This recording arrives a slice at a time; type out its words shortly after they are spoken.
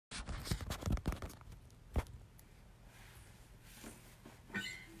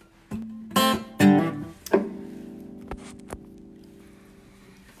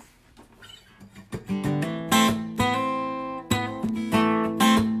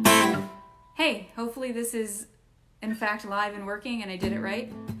Hopefully this is in fact live and working and I did it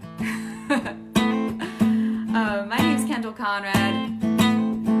right. My name's Kendal Conrad.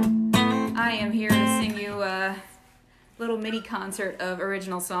 I am here to sing you a little mini concert of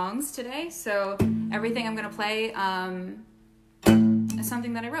original songs today. So everything I'm going to play is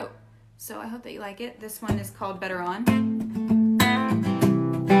something that I wrote. So I hope that you like it. This one is called Better On.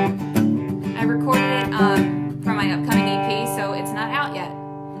 I recorded it for my upcoming EP, so it's not out yet,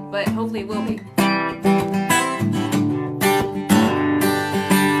 but hopefully it will be.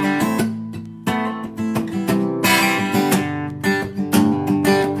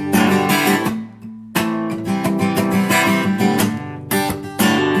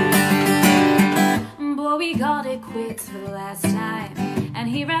 Boy, we called it quits for the last time, and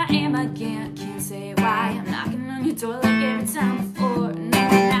here I am again, can't say why. I'm knocking on your door like every time before. No,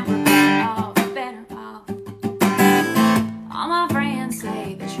 now we're better off. All my friends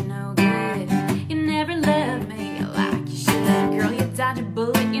say that you're no good. You never loved me like you should. Girl, you dodged a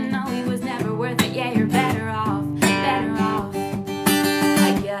bullet, you know he was never worth it. Yeah, you're better off, better off.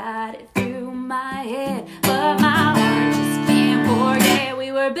 I got it through my head, but my heart just can't forget.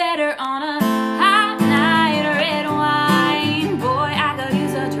 We were better on a hot night of red wine. Boy, I could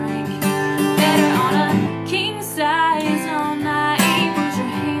use a drink. Better on a king size all night. Put your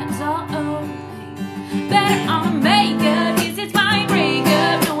hands all over me. Better on a makeup, kiss it's fine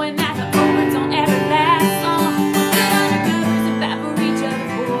breakup, knowing that the words don't ever last long. Good undercovers and bad for each other,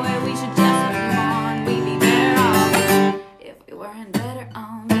 boy. We should just move on. We'd be better off if we weren't better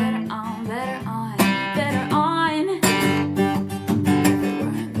on, better on, better on, better on. If we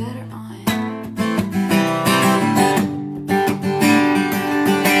weren't better on.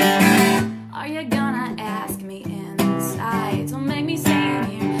 Are you gonna ask me inside? Don't make me stay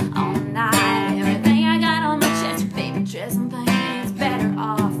here all night. Everything I got on my chest, your favorite dress and pants. Better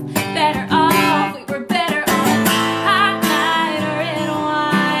off, better off. We were better on a hot night of red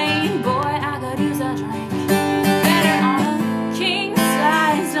wine. Boy, I could use a drink. Better on a king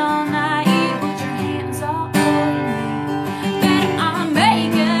size all night. Put your hands all over me. Better on a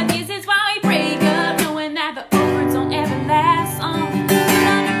makeup, yes, it's why we break up, knowing that the words don't ever last long. Good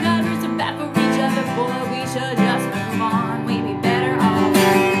undercovers and bad for each other, boy. We should just move on. We'd be better off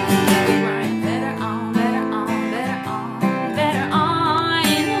if we weren't better on, better on, better on, better on.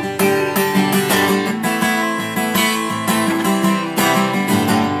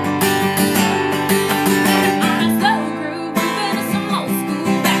 On a slow groove, moving to some old school,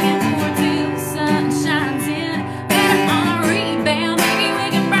 back and forth till the sun shines in. Better on a rebound, maybe we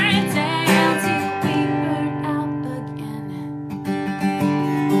can burn it down till we burn out again.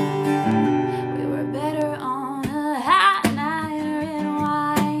 We were better on a hot night of red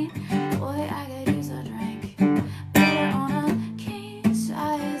wine. Boy, I could use a drink. Better on a king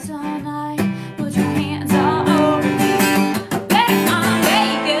size all night. Put your hands all over me. Better on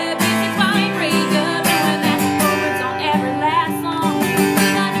makeup, this is why we break up, knowing that the words don't ever last long.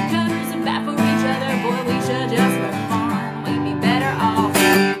 Good undercovers and bad for each other, boy. We should just move on. We'd be better off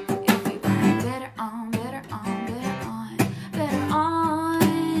if we weren't better on, better on, better on, better on.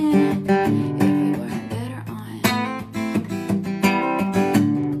 If we weren't better on.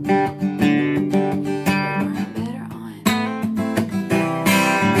 If we weren't better on.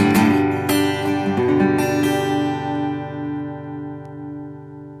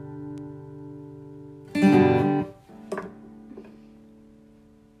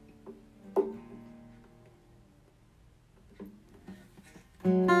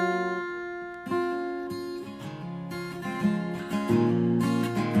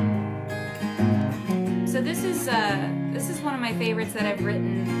 So this is one of my favorites that I've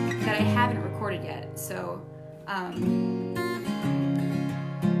written that I haven't recorded yet. So I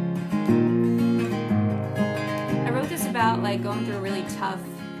wrote this about like going through a really tough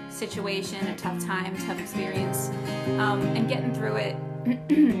situation, a tough time, tough experience, and getting through it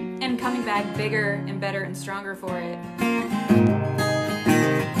and coming back bigger and better and stronger for it.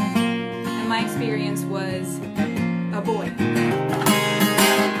 And my experience was a boy.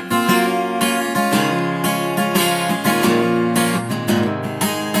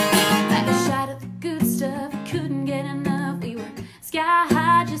 Like a shot of the good stuff, couldn't get enough. We were sky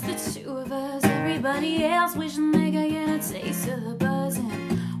high, just the two of us. Everybody else wishing they could get a taste of the buzz.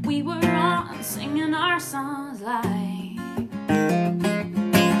 And we were on singing our songs like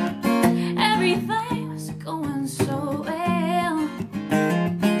everything was going so well.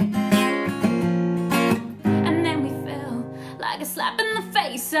 And then we fell like a slap in the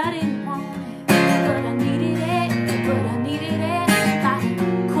face. I didn't want it, but I needed it, but I needed it. Like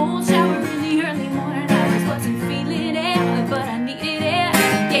a cold shower in the early morning. I just wasn't feeling it, but I needed it.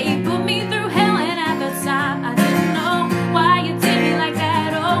 Yeah, you put me through hell and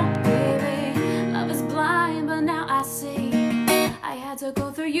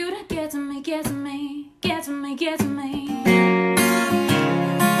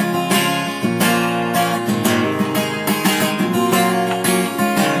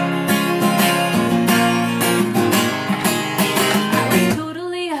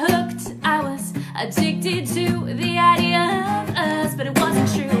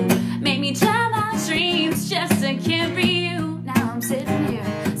can't be you. Now I'm sitting here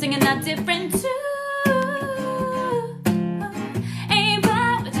singing a different tune. Ain't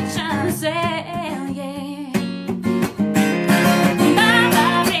about what you're trying to say, yeah.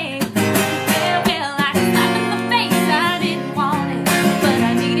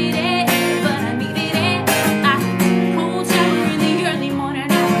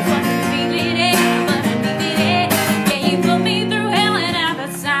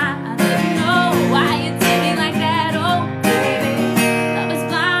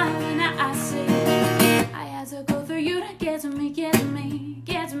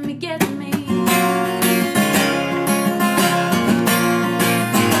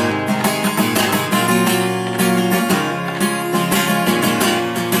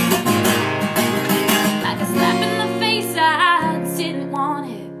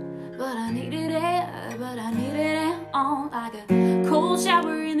 Like a cold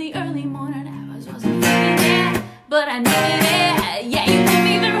shower in the early morning hours. Wasn't feeling it, but I needed it. Yeah, you put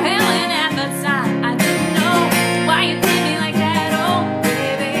me through hell, and at the time I didn't know why you did me like that. Oh,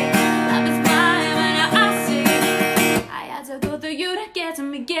 baby, love is blind, but now I see. I had to go through you to get to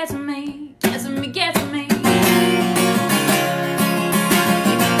me, get to me, get to me, get to me.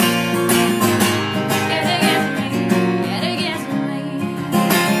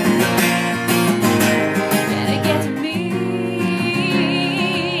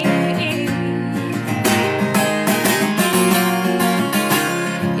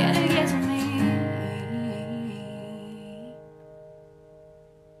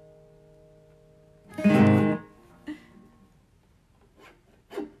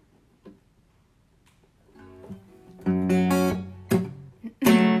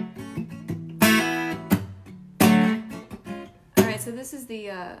 So this is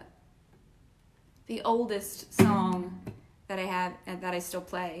the oldest song that I have and that I still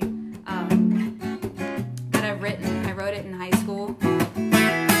play, that I've written. I wrote it in high school,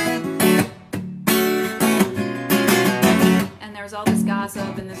 and there was all this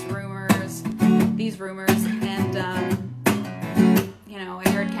gossip and these rumors, and you know, I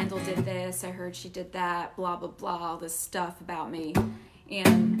heard Kendal did this, I heard she did that, blah blah blah, all this stuff about me,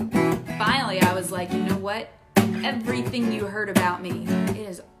 and finally I was like, you know what? Everything you heard about me, it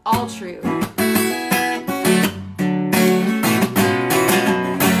is all true.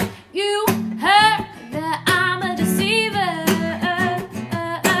 You heard that I'm a deceiver.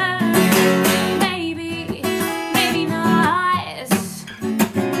 Maybe not.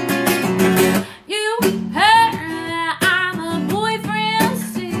 You heard that I'm a boyfriend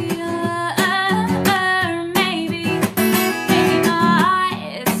stealer. Maybe not.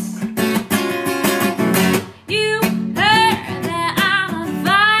 You heard that I'm a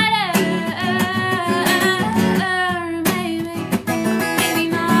fighter. Maybe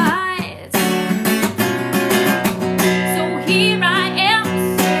not. So here I am,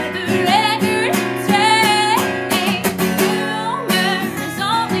 set the record straight. Rumors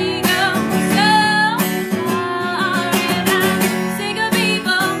only go so far, and I'm sick of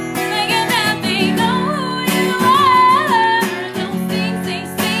people thinking that they know who you are. Those things they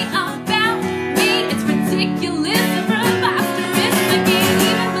say about me, it's ridiculous and preposterous. I can't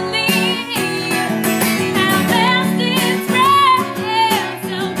even believe how fast it's spread.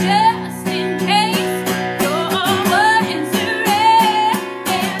 So just in case you're wondering,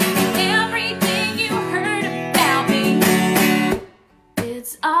 everything you heard about me,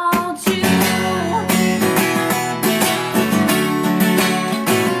 it's all true.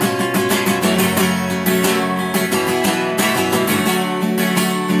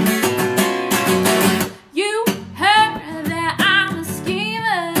 You heard that I'm a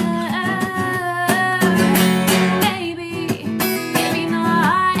schemer. Maybe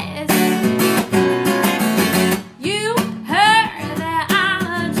not. You heard that I'm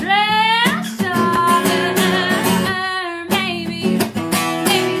a trash talker. Maybe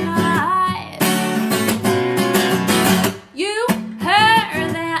not. You heard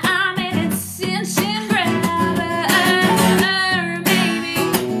that I'm an attention grabber.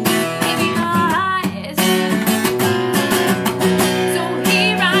 Maybe not. So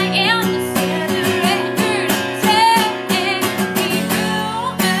here I am, to set the record straight.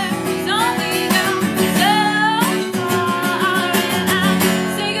 Rumors only go so far, and I'm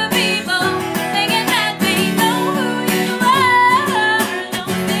sick of people thinking that they know who you are.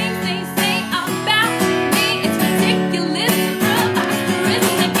 Those things they say about me, it's ridiculous and preposterous.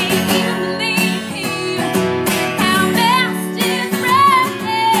 I can't even believe how fast it's spread.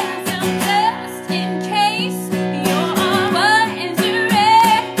 So just in case you're wondering,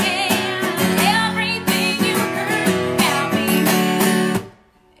 everything you heard about me,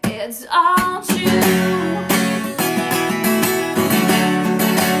 it's all true.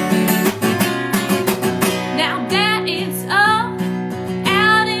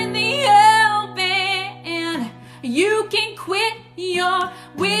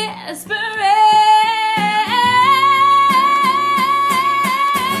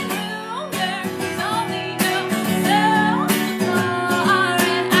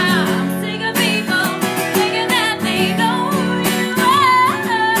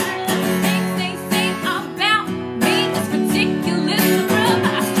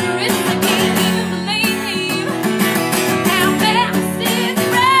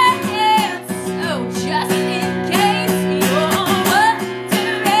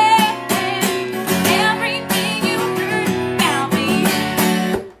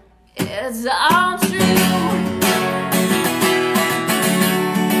 It's all true.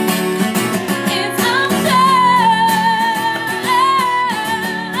 It's all true.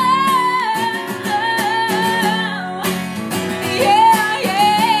 Yeah,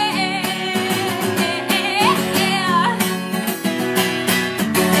 yeah.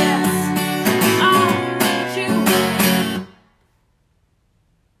 It's all true.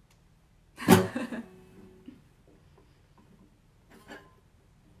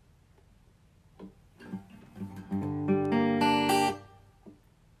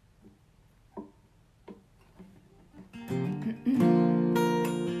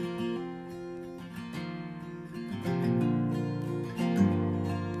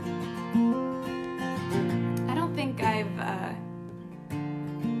 I don't think I've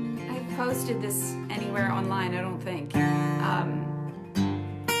posted this anywhere online, I don't think.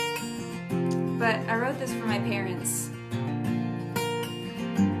 But I wrote this for my parents.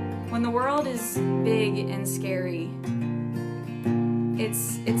 When the world is big and scary,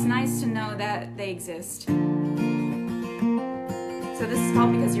 it's nice to know that they exist. So this is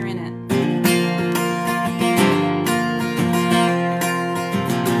called Because You're in It.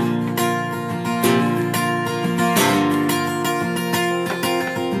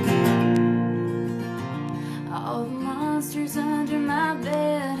 All the monsters under my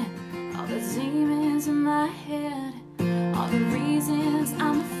bed, all the demons in my head, all the reasons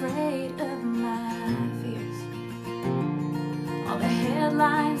I'm afraid of my fears, all the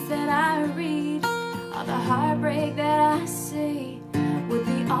headlines that I read, all the heartbreak that I see, would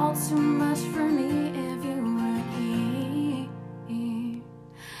be all too much for me if you weren't here.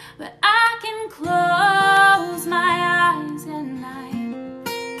 But I can close my eyes at night,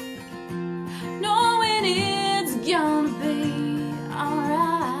 knowing it's gonna be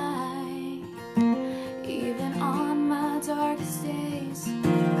alright. Even on my darkest days, I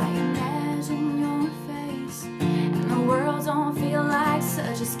imagine your face, and the world don't feel like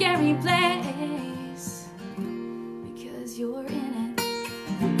such a scary place, because you're in it.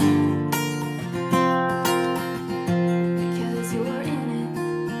 Because you're in it.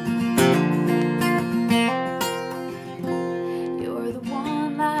 You're the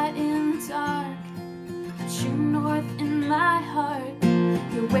one light in the dark, true north in my heart.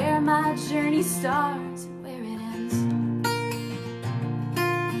 You're where my journey starts and where it ends.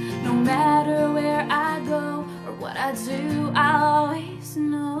 No matter where I go or what I do, I'll always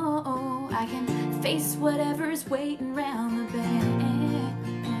know I can face whatever's waiting round the bend.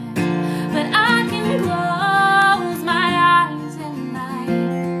 But I can close my eyes at night,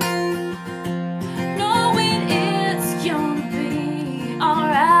 knowing it's gonna be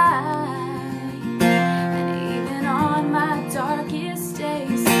alright. And even on my darkest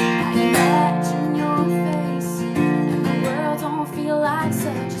days, I imagine your face, and the world don't feel like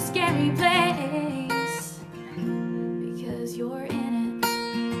such a scary place, because you're in it.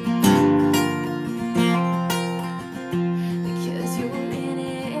 Because you're in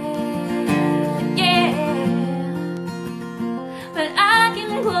it, yeah. But I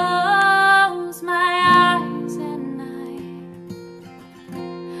can close my eyes at night,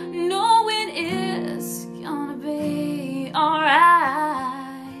 knowing it's gonna be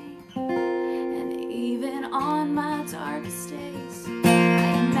alright. And even on my darkest days, I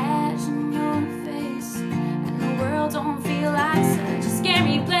imagine your face, and the world don't feel like such a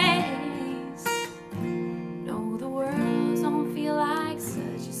scary place. No, the world don't feel like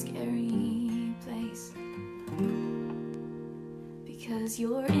such a scary place, because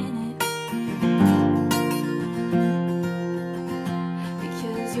you're in it.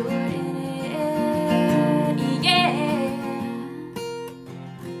 Because you're in it, yeah.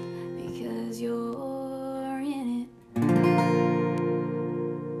 Because you're in it.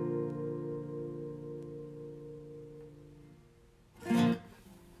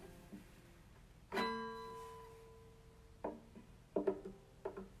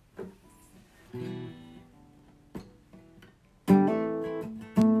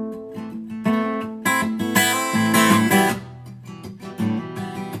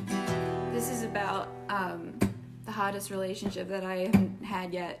 longest relationship that I haven't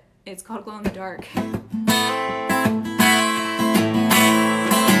had yet. It's called Glow in the Dark.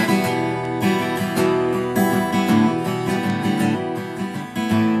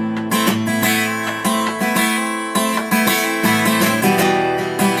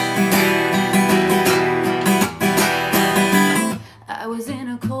 I was in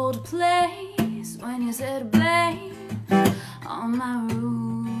a cold place when you said blame on my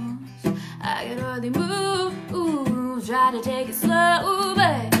rules. I could hardly move, try to take it slow,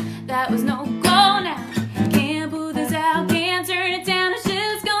 but that was no go now. Can't pull this out, can't turn it down. It's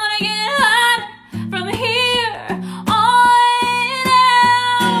just gonna get harder from here on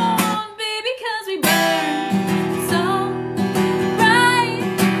out, baby, 'cause we burn so bright.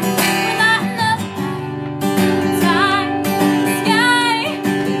 We're lighting up the time, the sky.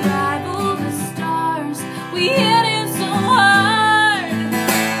 We rival the stars. We hit it so hard.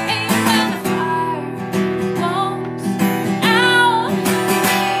 Ain't when the fire won't out.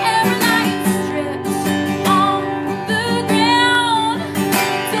 Every night strips on the ground.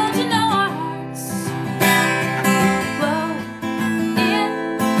 Don't you know our hearts glow in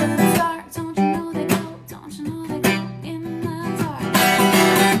the dark? Don't you know they glow? Don't you know they glow in the dark?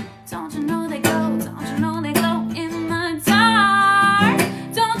 Don't you know they glow? Don't you know they glow in the dark?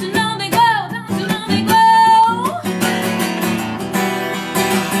 Don't you know they glow? Don't you know they glow?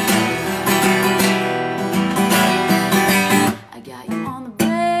 I got you on the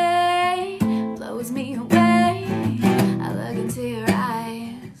brain, blows me away. I look into your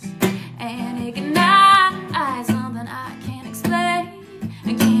eyes and ignite something I can't explain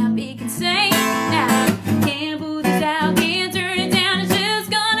and can't be contained now. Can't pull this out, can't turn it down. It's just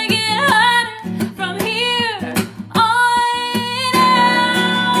gonna get harder from here on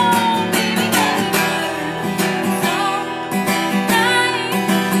out, baby, 'cause we burn so bright.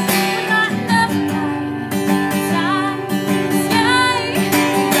 We're lighting up the night, the sky.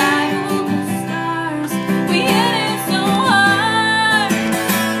 We rival the stars. We hit it so hard.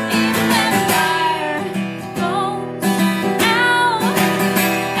 Even when the fire goes out,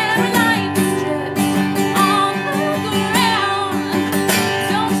 every light strips on the ground.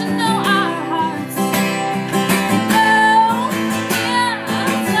 Don't you know our hearts glow in the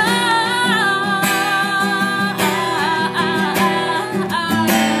dark?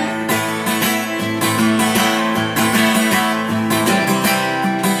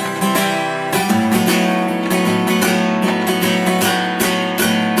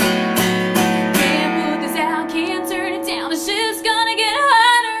 Can't put this out, can't turn it down. It's just gonna get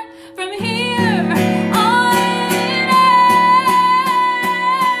harder from here on out,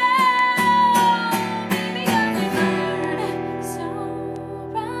 baby, 'cause we burn so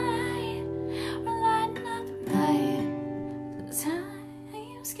bright. We're lighting up the night, the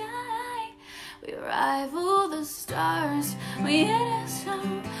time sky. We rival the stars. We hit it so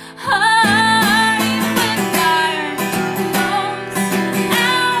hard. Even when the fire goes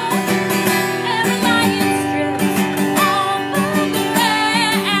out, every light strips on the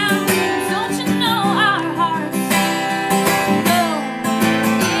ground. Don't you know our hearts glow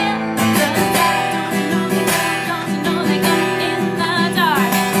in the dark? Don't you know they glow? Don't you know they glow in the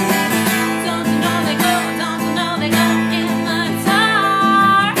dark? Don't you know they glow? Don't you know they glow in the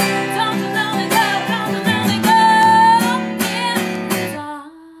dark? Don't you know they glow? Don't you know they glow in the dark?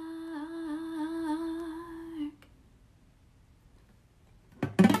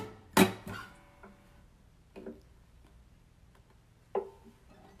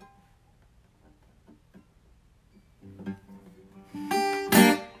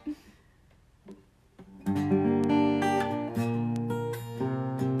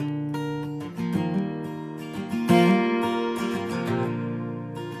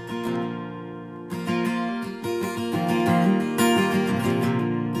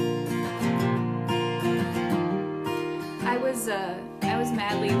 I was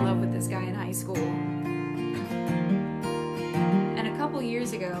madly in love with this guy in high school. And a couple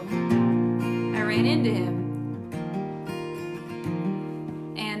years ago, I ran into him.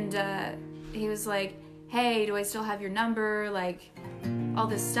 And he was like, hey, do I still have your number? Like, all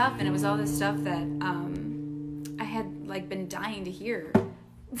this stuff. And it was all this stuff that I had like been dying to hear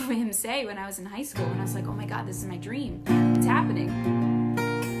him say when I was in high school. And I was like, oh my God, this is my dream. It's happening.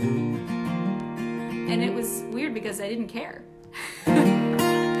 And it was weird because I didn't care. So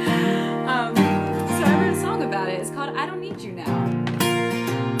I wrote a song about it. It's called I Don't Need You Now.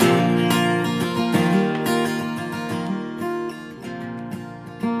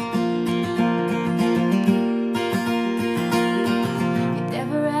 You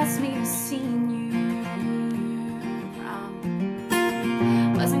never asked me to sing you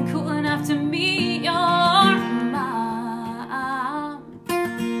from. Wasn't cool enough to meet your mom.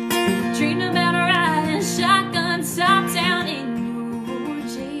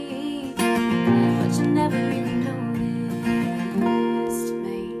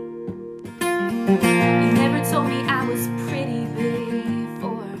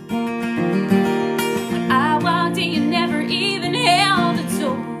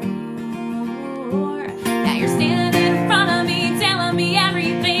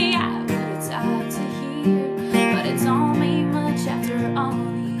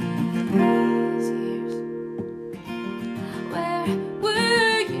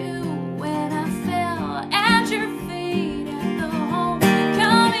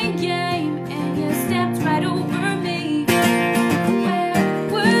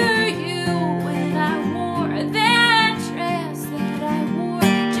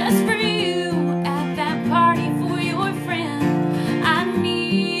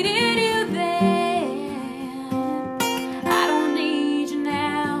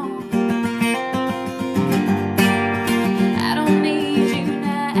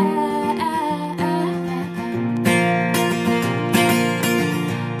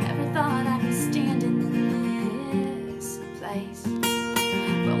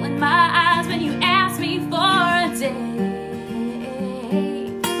 when you asked me for a date.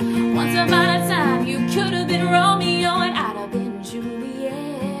 Once upon a time you could have been Romeo and I'd have been Juliet,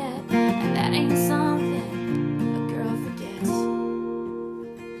 and that ain't something a girl forgets.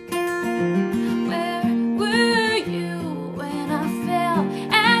 Where were you when I fell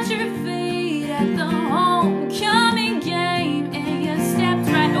at your feet at the homecoming game and you stepped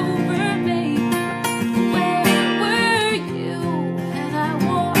right over me? Where were you when I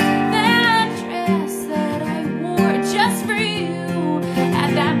wore that dress that I wore just for you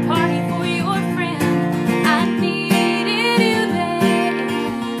at that party for your friend? I needed you then.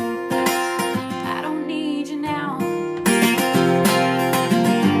 I don't need you now.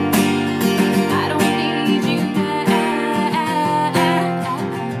 I don't need you now.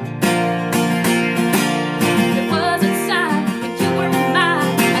 There was a time when you were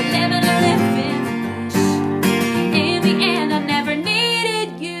mine, a living wish. In the end, I never needed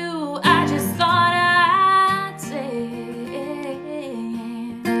you. I just thought I'd say.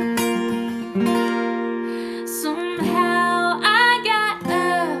 Somehow I got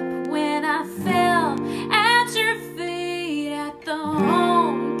up when I fell at your feet at the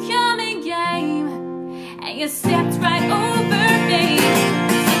homecoming game, and you stepped right over me.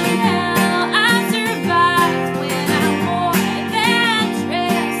 Somehow I survived when I wore that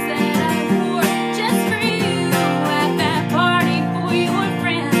dress that I wore just for you at that party for your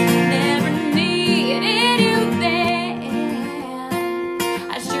friend. Never needed you then.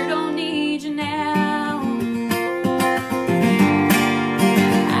 I sure don't need you now.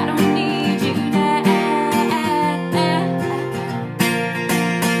 I don't need you now.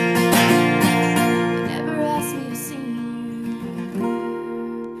 You never asked me to see you prom.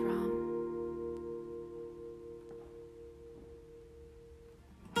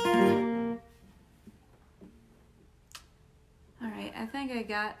 All right, I think I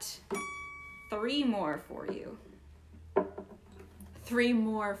got 3 more for you. 3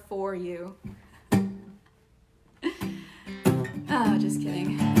 more for you. Oh, just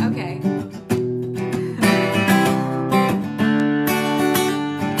kidding. Okay.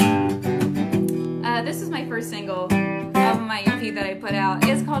 This is my first single of my EP that I put out.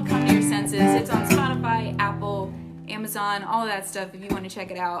 It's called Come to Your Senses. It's on Spotify, Apple, Amazon, all of that stuff if you want to check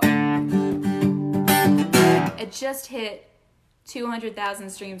it out. It just hit 200,000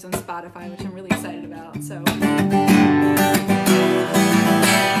 streams on Spotify, which I'm really excited about. So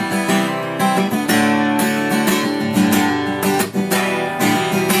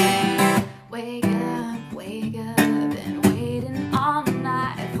wake up, been waiting all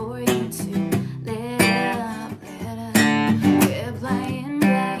night for you to let up. We're playing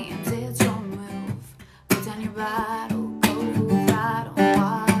games, it's your move. Put down your bottle, go full throttle,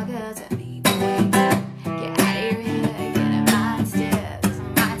 walk us at me, boy. Get out of your head, get in my step, 'cause I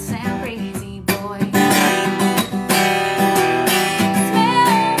might sound crazy, boy.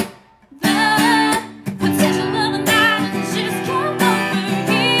 Smell the potential of the night and just come over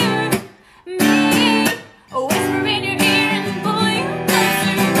here. Me, a whisper in your ear and pull you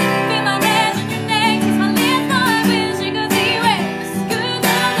closer. Feel my hands on your neck, kiss my lips, my wish you could see where the school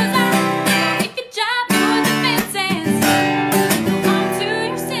goes. 'Cause I know if you drop your defenses, you'll come to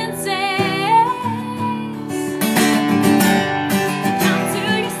your senses. Come to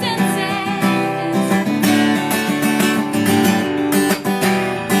your senses.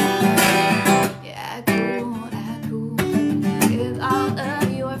 Yeah, cool with all of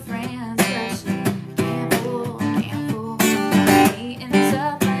your friends, but you can't fool me into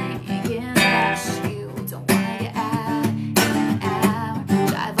thinking that you don't wanna get out in an hour.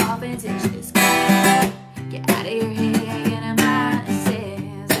 Drive off and ditch this car. Get out of your head, get in my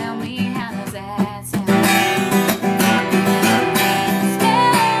senses. Tell me how does that sound?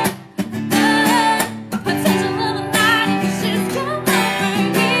 Smell the potential of the night and just come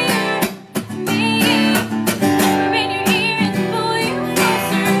over here. Me, whisper in your ear and pull you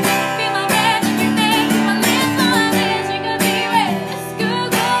closer. Feel my breath in your neck, my lips, my wish you could be where the school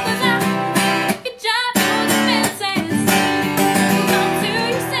goes. 'Cause I know if you drop your defenses, you'll come to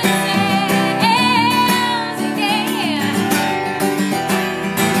your senses. Yeah.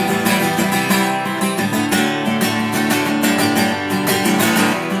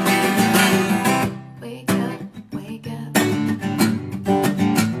 Wake up.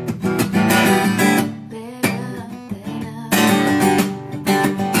 Let up.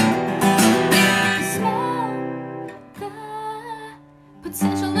 Smell the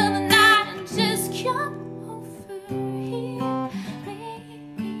potential of the night and just come over here.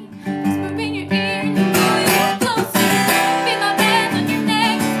 Whisper in your ear and pull you closer. Feel my breath on your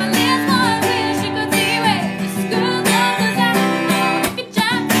neck, my lips, my wish you could see where the school goes. 'Cause I know if you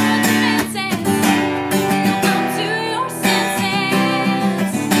drop your defenses,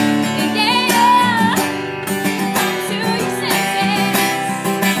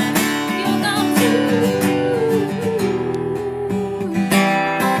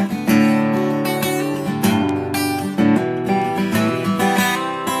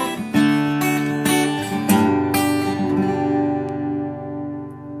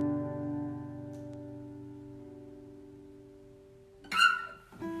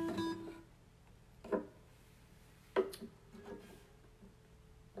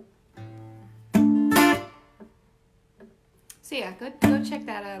 So yeah, go check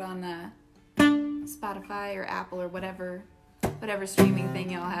that out on Spotify or Apple or whatever streaming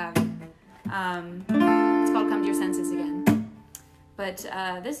thing y'all have. It's called Come to Your Senses Again. But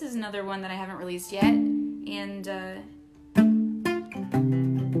this is another one that I haven't released yet, and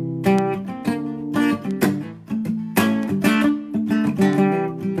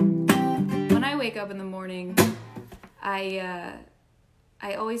when I wake up in the morning, I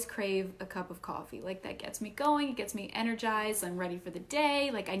always crave a cup of coffee. Like, that gets me going, it gets me energized, I'm ready for the day,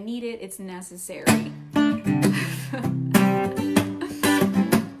 like I need it, it's necessary. And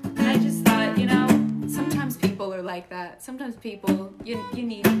I just thought, you know, sometimes people are like that. Sometimes people, you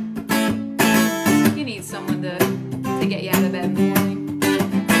need someone to get you out of bed in the morning.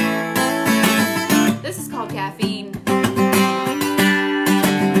 This is called Caffeine.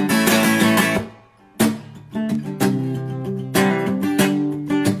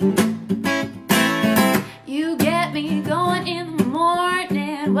 You get me going in the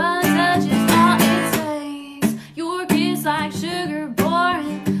morning. One touch is all it takes. Your kiss like sugar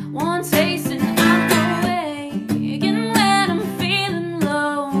boring. One taste and I'm awake. And when I'm feeling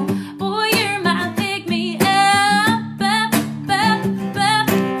low, boy, you're my pick me up.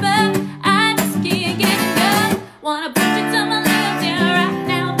 I just can't get enough. Wanna put you to my lips, yeah, right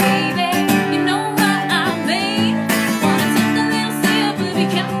now, baby. You know what I mean. Wanna take a little sip, baby,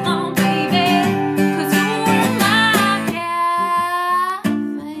 come on, baby. 'Cause you're my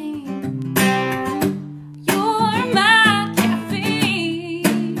caffeine. You're my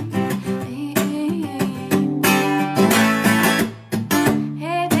caffeine.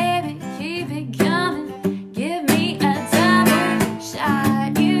 Hey, baby, keep it coming. Give me a double shot.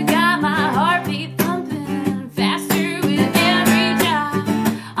 You got my heartbeat pumping faster with every drop.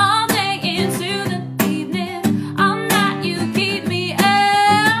 All day into the evening, all night you keep me up. I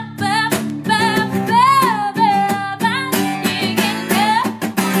just can't get enough.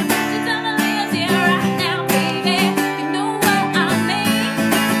 Wanna put you to my lips, yeah, right now, baby. You know what I mean.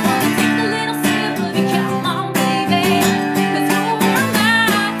 Wanna take a little sip, baby, come on, baby. 'Cause you're my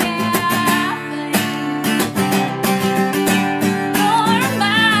caffeine. You're my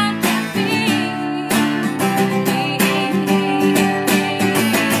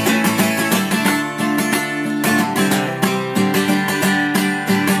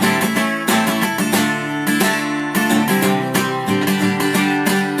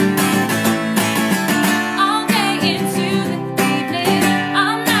all day into the evening,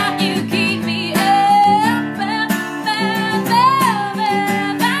 all night you keep me up.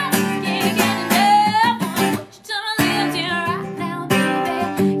 I just can't get enough. Wanna put you to my lips, yeah, right now, baby.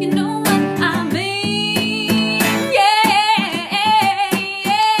 You know what I mean.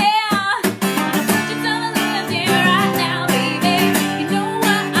 Wanna put you to my lips, yeah, right now, baby. You know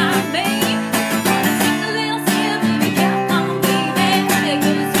what I mean. Wanna take a little sip, baby, come on, baby.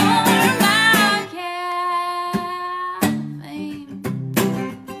 'Cause you're my caffeine.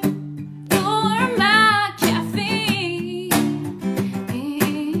 You're my caffeine.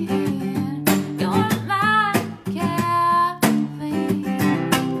 You're my caffeine.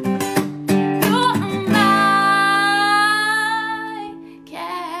 You're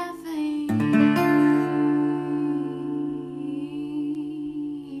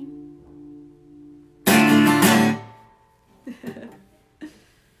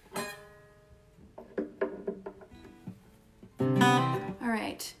All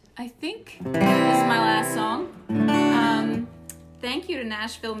right, I think this is my last song. Thank you to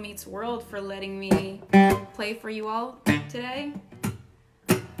Nashville Meets World for letting me play for you all today.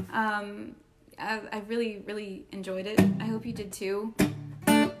 I really, really enjoyed it. I hope you did too.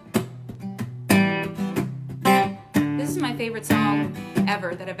 This is my favorite song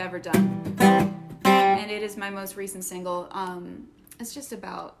ever that I've ever done. And it is my most recent single. It's just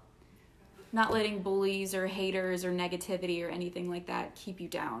about not letting bullies or haters or negativity or anything like that keep you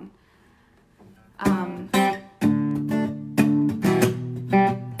down.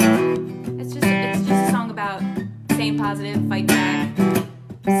 It's just a song about staying positive, fighting back,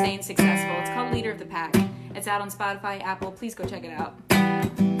 staying successful. It's called Leader of the Pack. It's out on Spotify, Apple. Please go check it out.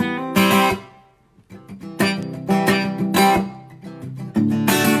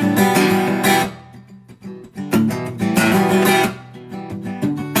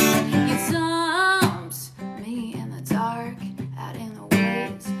 You dumped me in the dark, out in the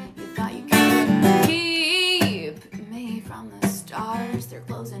woods. You thought you could keep me from the stars. They're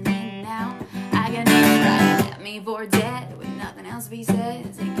closing in now. I got no right at me for dead with nothing else to be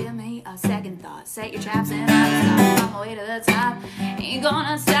said. So give me a second thought. Set your traps and I'll stop on my way to the top. Ain't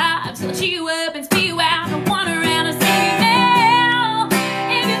gonna stop till chew up and spew out the one around the city now.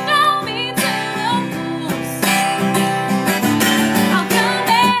 If you throw me to the wolves,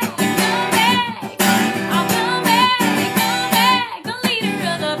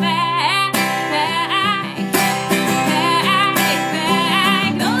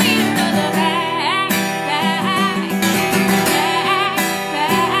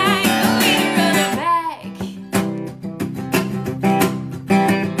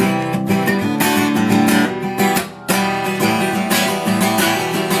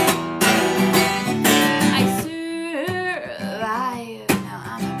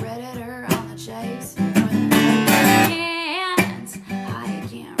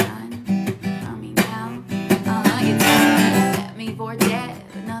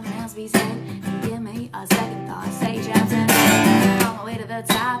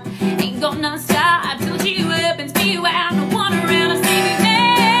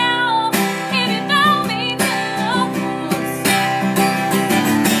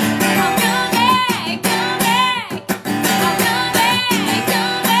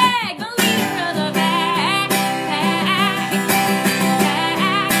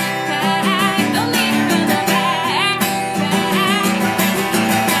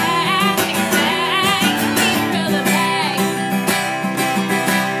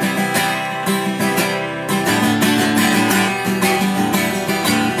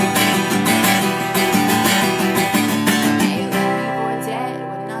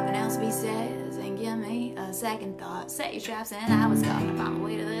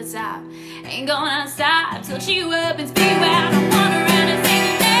 gonna stop till she opens me wide. I want her and I sing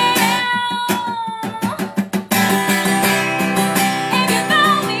it now. If you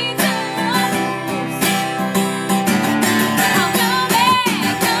found me close, I'll come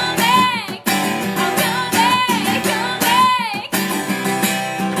back, come back. I'll come back, come back.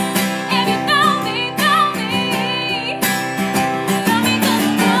 If you found me close,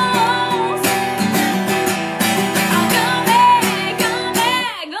 I'll come back, come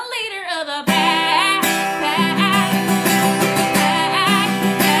back. The leader of the pack, pack, pack,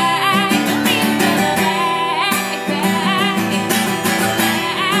 pack. The leader of the pack, pack, pack,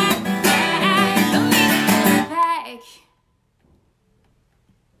 pack. The leader of the pack.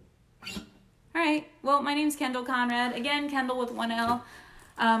 All right. Well, my name's Kendal Conrad. Again, Kendal with 1 L.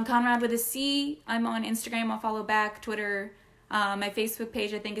 Conrad with a C. I'm on Instagram. I'll follow back. Twitter. My Facebook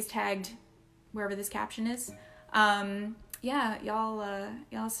page, I think, is tagged wherever this caption is. Yeah,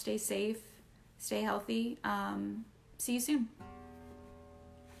 y'all stay safe, stay healthy. See you soon.